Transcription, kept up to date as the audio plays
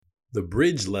The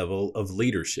bridge level of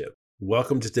leadership.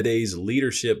 Welcome to today's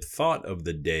leadership thought of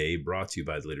the day, brought to you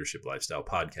by the Leadership Lifestyle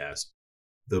Podcast.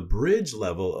 The bridge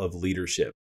level of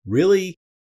leadership, really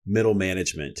middle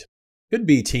management. Could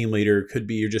be team leader, could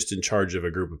be you're just in charge of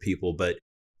a group of people, but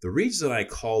the reason I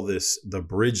call this the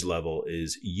bridge level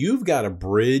is you've got to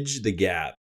bridge the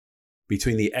gap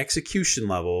between the execution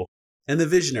level and the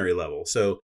visionary level.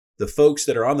 So the folks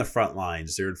that are on the front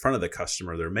lines, they're in front of the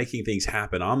customer, they're making things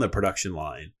happen on the production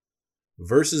line,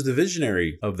 versus the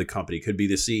visionary of the company. Could be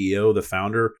the CEO, the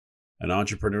founder, an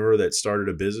entrepreneur that started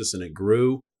a business and it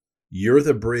grew. You're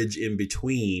the bridge in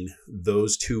between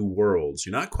those two worlds.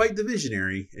 You're not quite the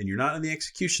visionary and you're not in the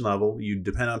execution level. You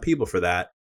depend on people for that.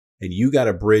 And you got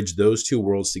to bridge those two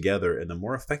worlds together. And the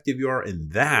more effective you are in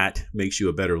that makes you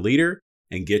a better leader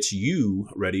and gets you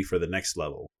ready for the next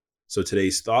level. So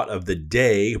today's thought of the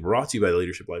day, brought to you by the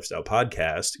Leadership Lifestyle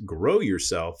Podcast: grow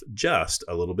yourself just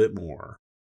a little bit more.